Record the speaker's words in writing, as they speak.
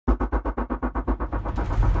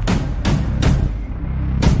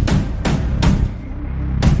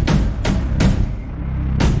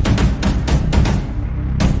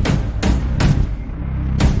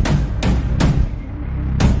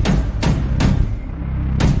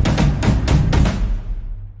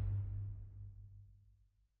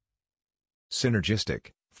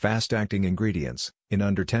Synergistic, fast-acting ingredients. In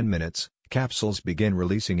under 10 minutes, capsules begin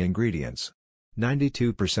releasing ingredients.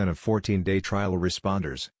 92% of 14-day trial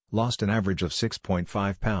responders lost an average of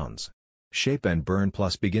 6.5 pounds. SHAPENBURN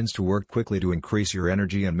Plus begins to work quickly to increase your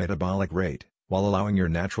energy and metabolic rate, while allowing your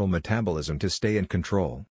natural metabolism to stay in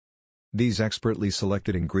control. These expertly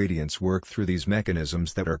selected ingredients work through these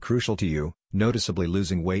mechanisms that are crucial to you, noticeably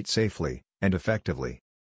losing weight safely and effectively.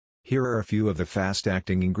 Here are a few of the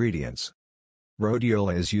fast-acting ingredients.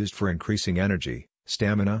 Rhodiola is used for increasing energy,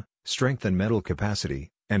 stamina, strength and mental capacity,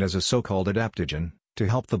 and as a so-called adaptogen, to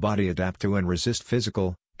help the body adapt to and resist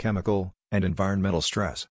physical, chemical, and environmental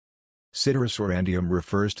stress. Citrus-aurantium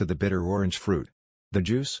refers to the bitter orange fruit. The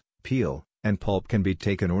juice, peel, and pulp can be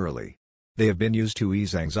taken orally. They have been used to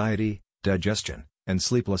ease anxiety, digestion, and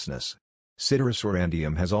sleeplessness.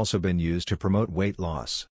 Citrus-aurantium has also been used to promote weight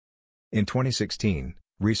loss. In 2016,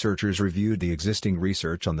 researchers reviewed the existing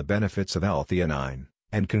research on the benefits of L-theanine,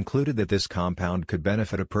 and concluded that this compound could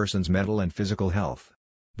benefit a person's mental and physical health.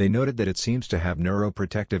 They noted that it seems to have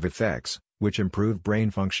neuroprotective effects, which improve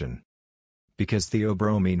brain function. Because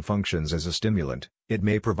theobromine functions as a stimulant, it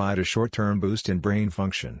may provide a short-term boost in brain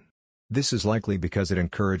function. This is likely because it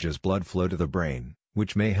encourages blood flow to the brain,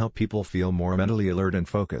 which may help people feel more mentally alert and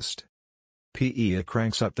focused. PEA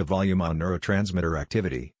cranks up the volume on neurotransmitter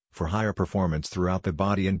activity, for higher performance throughout the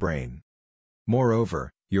body and brain.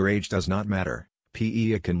 Moreover, your age does not matter.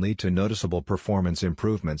 PEA can lead to noticeable performance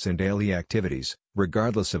improvements in daily activities,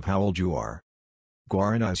 regardless of how old you are.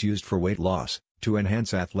 Guarana is used for weight loss, to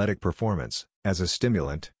enhance athletic performance, as a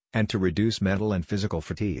stimulant, and to reduce mental and physical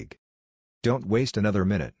fatigue. Don't waste another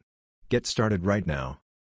minute. Get started right now.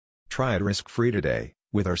 Try it risk-free today,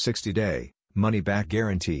 with our 60-day, money-back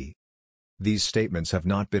guarantee. These statements have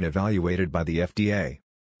not been evaluated by the FDA.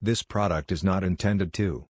 This product is not intended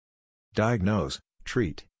to diagnose,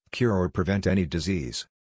 treat, cure or prevent any disease.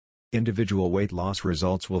 Individual weight loss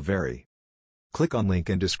results will vary. Click on link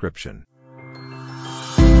in description.